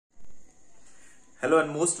Hello and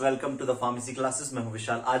most welcome to the pharmacy classes. मैं हूं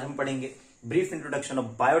विशाल। आज हम पढ़ेंगे brief introduction of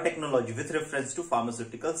biotechnology with reference to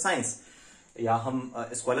pharmaceutical science, या हम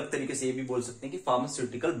इसको अलग तरीके से ये भी बोल सकते हैं कि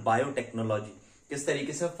फार्मास्यूटिकल बायोटेक्नोलॉजी। किस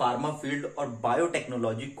तरीके से फार्मा फील्ड और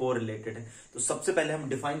बायोटेक्नोलॉजी को रिलेटेड है। तो सबसे पहले हम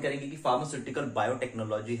डिफाइन करेंगे कि फार्मास्यूटिकल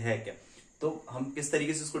बायोटेक्नोलॉजी है क्या। तो हम किस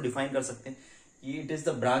तरीके से इसको डिफाइन कर सकते हैं कि it is the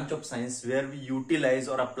branch of science where we utilise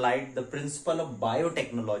और applied the principle of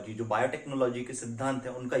biotechnology. जो बायोटेक्नोलॉजी के सिद्धांत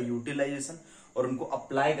है उनका यूटिलाइजेशन और उनको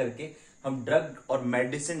अप्लाई करके हम ड्रग और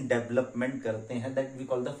मेडिसिन डेवलपमेंट करते हैं, that we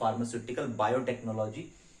call the pharmaceutical biotechnology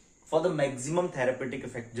for the maximum therapeutic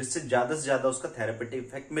effect, जिससे ज्यादा से ज्यादा उसका थेरेपेटिक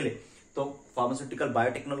इफेक्ट मिले। तो फार्मास्यूटिकल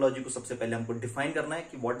बायोटेक्नोलॉजी को सबसे पहले हमको डिफाइन करना है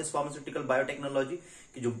कि व्हाट इज फार्मास्यूटिकल बायोटेक्नोलॉजी,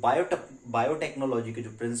 कि जो बायोटेक्नोलॉजी के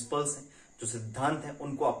जो प्रिंसिपल्स हैं, जो सिद्धांत हैं,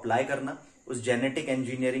 उनको अप्लाई करना, उस जेनेटिक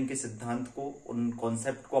इंजीनियरिंग के सिद्धांत को, उन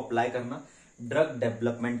कॉन्सेप्ट को अप्लाई करना ड्रग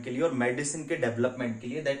डेवलपमेंट के लिए और मेडिसिन के डेवलपमेंट के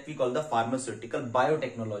लिए, that we call the pharmaceutical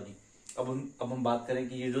biotechnology. अब हम बात करें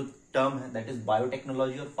कि ये जो टर्म है दैट इज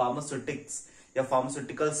बायोटेक्नोलॉजी और फार्मास्यूटिक्स या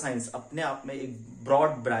फार्मास्यूटिकल साइंस अपने आप में एक ब्रॉड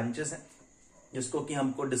ब्रांचेस हैं जिसको कि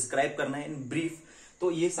हमको डिस्क्राइब करना है इन ब्रीफ।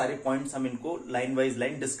 तो ये सारे पॉइंट्स हम इनको लाइन वाइज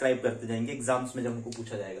लाइन डिस्क्राइब करते जाएंगे एग्जाम्स में जब हमको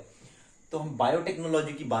पूछा जाएगा। तो हम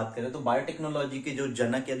बायोटेक्नोलॉजी की बात करें तो बायोटेक्नोलॉजी के जो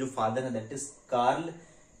जनक या जो फादर है दैट इज कार्ल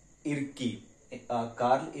इर्की,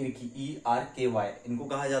 ERKY, इनको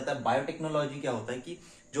कहा जाता है। बायोटेक्नोलॉजी क्या होता है कि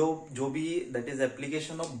जो भी that is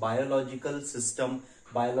application of biological system,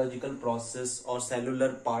 biological process और cellular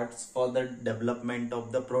parts for the development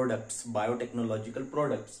of the products, biotechnological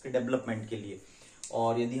products के डेवलपमेंट के लिए।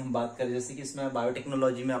 और यदि हम बात करें जैसे कि इसमें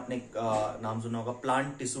बायोटेक्नोलॉजी में आपने नाम सुना होगा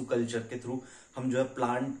प्लांट टिश्यू कल्चर के थ्रू हम जो है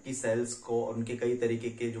प्लांट की सेल्स को, उनके कई तरीके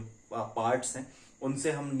के जो पार्ट्स हैं,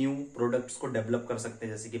 उनसे हम न्यू प्रोडक्ट्स को डेवलप कर सकते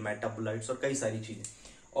हैं, जैसे कि मेटाबोलाइट्स और कई सारी चीजें।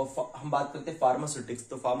 और हम बात करते हैं फार्मास्यूटिक्स।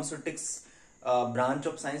 तो pharmaceutics branch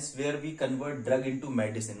of science where we convert drug into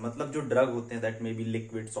medicine, मतलब जो ड्रग होते हैं that may be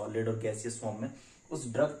liquid, solid और गैसियस फॉर्म में, उस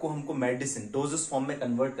ड्रग को हमको मेडिसिन डोजेस फॉर्म में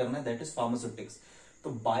कन्वर्ट करना है, दैट इज फार्मास्यूटिक्स। तो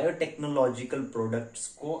बायोटेक्नोलॉजिकल प्रोडक्ट्स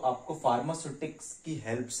को आपको फार्मास्यूटिक्स की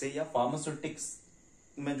हेल्प से या फार्मास्यूटिक्स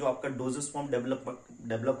में जो आपका डोजेस फॉर्म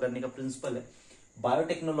डेवलप करने का प्रिंसिपल है,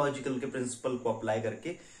 बायोटेक्नोलॉजिकल के प्रिंसिपल को अप्लाई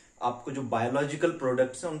करके आपको जो बायोलॉजिकल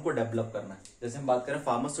प्रोडक्ट्स हैं उनको डेवलप करना है। जैसे हम बात करें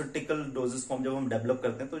फार्मास्यूटिकल डोजेस फॉर्म जब हम डेवलप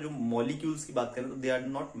करते हैं तो जो मॉलिक्यूल्स की बात करें तो they are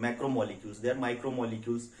not macro molecules, they are micro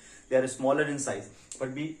molecules, they are smaller in size.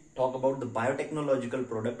 But we talk about the biotechnological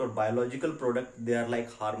product और biological product, they are like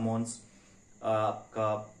hormones,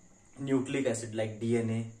 आपका न्यूक्लिक एसिड लाइक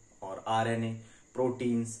DNA और RNA,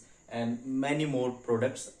 proteins and many more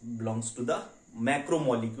products belongs to the macro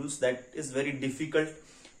molecules that is very difficult.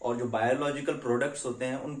 और जो biological products होते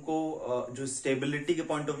हैं उनको जो stability के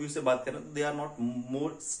पॉइंट ऑफ व्यू से बात करें तो they are not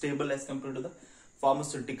more stable as compare to the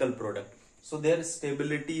pharmaceutical product, so there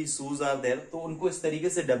stability issues are there. तो उनको इस तरीके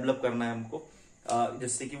से डेवलप करना है हमको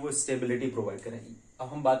जिससे कि वो स्टेबिलिटी प्रोवाइड करें। अब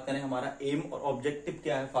हम बात करें हमारा एम और ऑब्जेक्टिव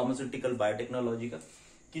क्या है फार्मास्यूटिकल बायोटेक्नोलॉजी का,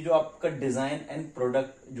 कि जो आपका डिजाइन एंड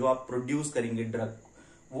प्रोडक्ट जो आप प्रोड्यूस करेंगे ड्रग,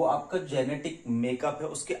 वो आपका जेनेटिक मेकअप है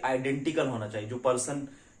उसके आइडेंटिकल होना चाहिए। जो पर्सन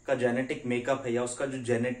का जेनेटिक मेकअप है या उसका जो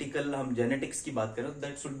जेनेटिकल, हम जेनेटिक्स की बात करें तो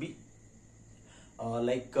that should be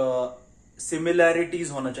like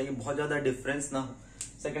similarities होना चाहिए, बहुत ज्यादा डिफरेंस ना हो।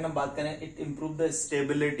 सेकंड हम बात करें it improve the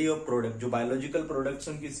stability of product, जो बायोलॉजिकल प्रोडक्ट्स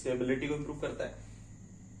उनकी स्टेबिलिटी को इंप्रूव करता है।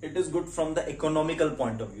 It is good from the economical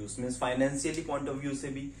point of view, means financially point of view से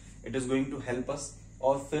भी it is going to help us.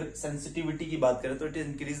 और फिर सेंसिटिविटी की बात करें तो it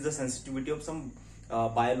increase the sensitivity of some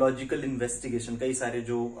biological investigation, कई सारे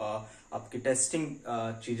जो आपकी टेस्टिंग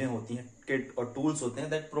चीजें होती हैं, किट और टूल्स होते हैं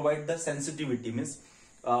that provide the sensitivity, means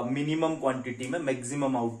minimum quantity में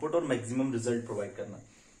मैक्सिमम आउटपुट और मैक्सिमम रिजल्ट प्रोवाइड करना।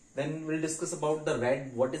 Then will discuss about the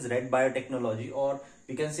red, what is red biotechnology, और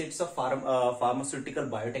we can say it's a pharmaceutical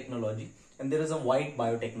biotechnology and there is a white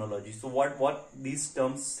biotechnology. So what these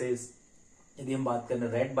terms says, यदि हम बात करें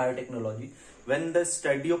red biotechnology, when the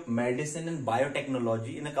study of medicine and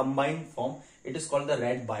biotechnology in a combined form, it is called the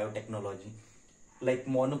red biotechnology, like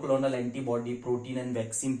monoclonal antibody, protein and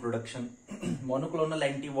vaccine production monoclonal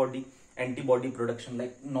antibody production,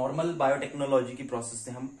 like normal biotechnology की process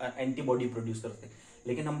से हम antibody produce करते हैं।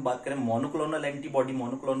 लेकिन हम बात करें monoclonal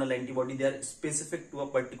antibody they are specific to a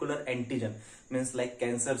particular antigen, means like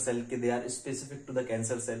cancer cell के they are specific to the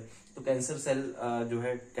cancer cell. तो कैंसर सेल जो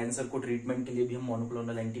है कैंसर को ट्रीटमेंट के लिए भी हम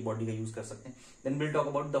मोनोक्लोनल एंटीबॉडी का यूज कर सकते हैं। Then will talk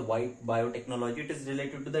about the white biotechnology, it is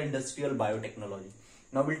related to the industrial biotechnology.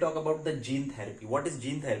 Now will talk about the gene therapy. What is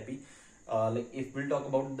gene therapy? Like if we'll talk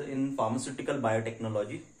about the in pharmaceutical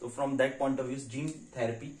biotechnology, so from that point of view gene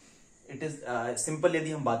therapy it is simple।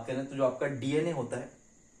 यदि हम बात करें तो जो आपका DNA होता है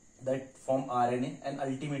that form RNA and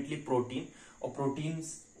ultimately protein, और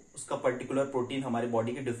प्रोटीन्स उसका पर्टिकुलर प्रोटीन हमारे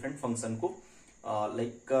बॉडी के डिफरेंट फंक्शन को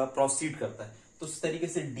प्रोसीड करता है। तो इस तरीके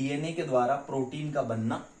से डीएनए के द्वारा प्रोटीन का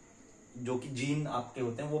बनना, जो कि जीन आपके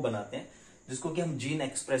होते हैं वो बनाते हैं, जिसको कि हम जीन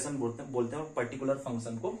एक्सप्रेशन बोलते हैं और पर्टिकुलर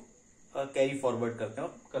फंक्शन को कैरी फॉरवर्ड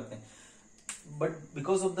करते हैं। But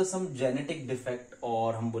because of the some genetic defect,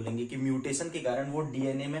 और हम बोलेंगे कि म्यूटेशन के कारण वो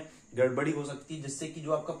डीएनए में गड़बड़ी हो सकती है, जिससे कि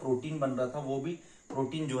जो आपका प्रोटीन बन रहा था वो भी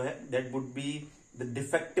प्रोटीन जो है that would be the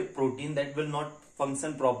defective protein that will not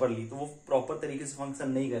function properly, तो वो प्रॉपर तरीके से फंक्शन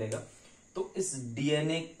नहीं करेगा। तो इस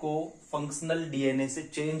डीएनए को फंक्शनल डीएनए से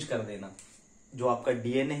चेंज कर देना, जो आपका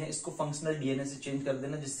डीएनए है इसको फंक्शनल डीएनए से चेंज कर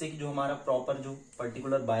देना, जिससे कि जो हमारा प्रॉपर जो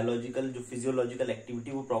पर्टिकुलर बायोलॉजिकल जो फिजियोलॉजिकल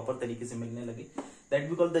एक्टिविटी वो प्रॉपर तरीके से मिलने लगे, that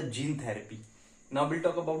we call the gene therapy. Now will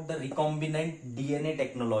talk about the recombinant DNA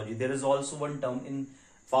technology. There is also one term in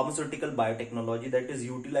pharmaceutical biotechnology that is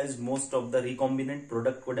utilize most of the recombinant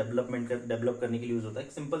product को develop करने के लिए use होता है।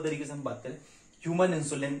 Simple तरीके से हम बात करें, human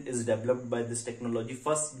insulin is developed by this technology.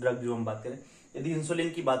 First drug जो हम बात करें, यदि इंसुलिन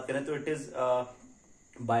की बात करें तो इट इज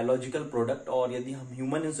बायोलॉजिकल प्रोडक्ट, और यदि हम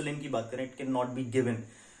ह्यूमन इंसुलिन की बात करें it can not be given.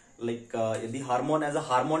 यदि hormone as a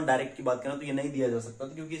hormone direct की बात करें तो ये नहीं दिया जा सकता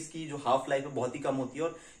था, क्योंकि इसकी जो हाफ लाइफ है बहुत ही कम होती है,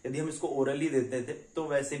 और यदि हम इसको ओरली देते थे तो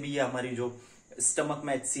वैसे भी ये हमारी जो स्टमक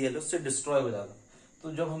में HCl है उससे डिस्ट्रॉय हो जाता।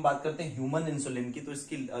 तो जब हम बात करते हैं ह्यूमन इंसुलिन की, तो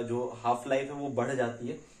इसकी जो हाफ लाइफ है वो बढ़ जाती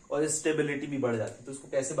है और स्टेबिलिटी भी बढ़ जाती है। तो इसको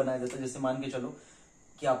कैसे बनाया जाता है, जैसे मान के चलो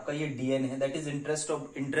कि आपका ये डीएनए है दैट इज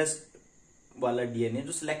इंटरेस्ट वाला डीएनए,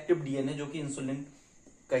 जो सिलेक्टिव डीएनए, जो कि इंसुलिन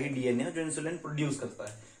का ही डीएनए है जो इंसुलिन प्रोड्यूस करता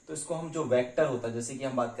है। तो इसको हम जो वेक्टर होता है, जैसे कि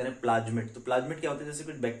हम बात करें प्लाज्मिड, तो प्लाज्मिड क्या होता है, जैसे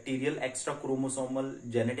कुछ bacterial extra chromosomal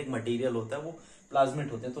genetic material होता है वो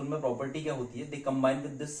प्लाज्मिड होते हैं। तो उनमें प्रॉपर्टी क्या होती है, they combine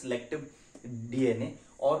with this selective DNA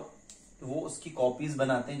और वो उसकी कॉपीज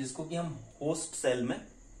बनाते हैं, जिसको कि हम होस्ट सेल में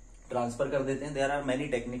ट्रांसफर कर देते हैं। There are many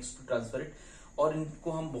techniques to transfer it, और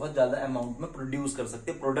इनको हम बहुत ज्यादा अमाउंट में प्रोड्यूस कर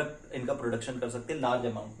सकते हैं, प्रोडक्ट इनका प्रोडक्शन कर सकते हैं लार्ज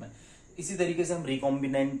अमाउंट में। इसी तरीके से हम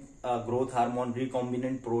recombinant growth hormone,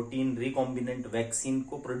 recombinant protein, recombinant vaccine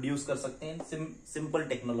को प्रोड्यूस कर सकते हैं सिंपल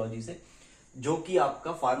टेक्नोलॉजी से, जो कि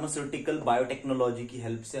आपका फार्मास्यूटिकल बायोटेक्नोलॉजी की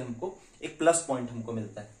हेल्प से हमको एक प्लस पॉइंट हमको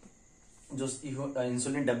मिलता है। जो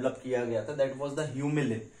इंसुलिन डेवलप किया गया था दैट वाज द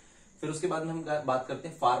ह्यूमिलिन। फिर उसके बाद में हम बात करते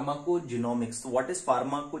हैं फार्माकोजिनोमिक्स। तो व्हाट इज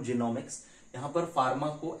फार्माकोजिनोमिक्स? यहाँ पर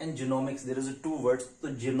pharmaco and genomics, there is two words. तो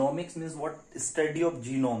genomics means what, study of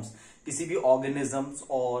genomes, किसी भी ऑर्गेनिजम्स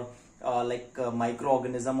और माइक्रो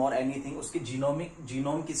ऑर्गेनिज्म और एनीथिंग, उसके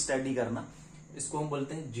जीनोम की स्टडी करना, इसको हम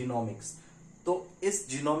बोलते हैं जीनोमिक्स। तो इस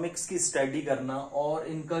जीनोमिक्स की स्टडी करना और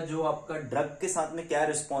इनका जो आपका ड्रग के साथ में क्या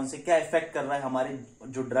रिस्पॉन्स है, क्या इफेक्ट कर रहा है, हमारे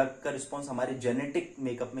जो ड्रग का रिस्पॉन्स हमारे जेनेटिक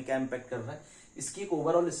मेकअप में क्या इम्पैक्ट कर रहा है, इसकी एक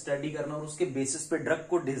ओवरऑल स्टडी करना और उसके बेसिस पे ड्रग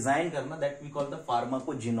को डिजाइन करना, that we call the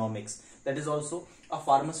फार्माकोजिनोमिक्स। That is also a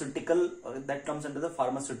pharmaceutical, that comes under the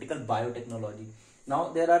pharmaceutical biotechnology. Now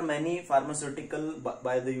there are many pharmaceutical,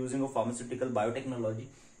 by the using of pharmaceutical biotechnology,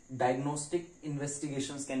 diagnostic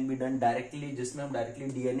investigations can be done directly, जिसमें हम directly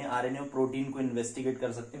DNA, RNA और protein को investigate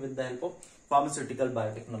कर सकते हैं with the help of pharmaceutical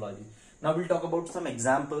biotechnology. Now we'll talk about some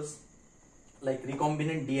examples like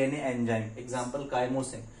recombinant DNA enzyme, example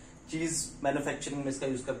chymosin, चीज manufacturing में इसका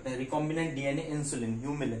यूज करते हैं। रिकॉम्बिनेंट डीएनए इंसुलिन,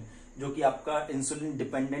 ह्यूमिलिन, जो कि आपका इंसुलिन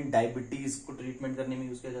डिपेंडेंट डायबिटीज को ट्रीटमेंट करने में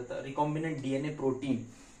यूज किया जाता है। रिकॉम्बिनेंट डीएनए प्रोटीन,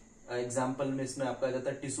 एग्जाम्पल में इसमें आपका आ जाता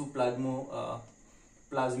है tissue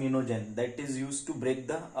plasminogen, that is use to break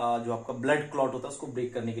the, जो आपका ब्लड क्लॉट होता है उसको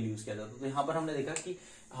ब्रेक करने के लिए यूज किया जाता है। तो यहाँ पर हमने देखा कि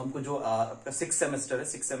हमको जो आपका 6 सेमेस्टर है,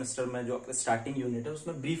 6 सेमेस्टर में जो आपका स्टार्टिंग यूनिट है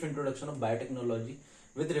उसमें brief introduction of biotechnology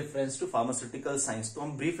with reference to pharmaceutical science. तो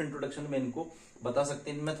हम ब्रीफ इंट्रोडक्शन में इनको बता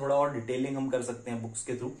सकते हैं, इनमें थोड़ा और डिटेलिंग हम कर सकते हैं बुक्स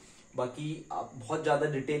के थ्रू। बाकी बहुत ज्यादा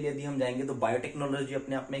डिटेल यदि हम जाएंगे तो बायोटेक्नोलॉजी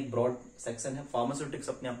अपने आप में एक ब्रॉड सेक्शन है, फार्मास्यूटिक्स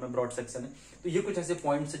अपने आप में ब्रॉड सेक्शन है। तो ये कुछ ऐसे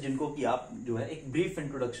पॉइंट्स हैं जिनको कि आप जो है एक brief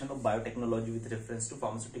introduction of biotechnology with reference to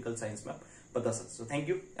pharmaceutical science में आप बता सकते हो। Thank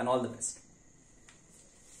you and all the best.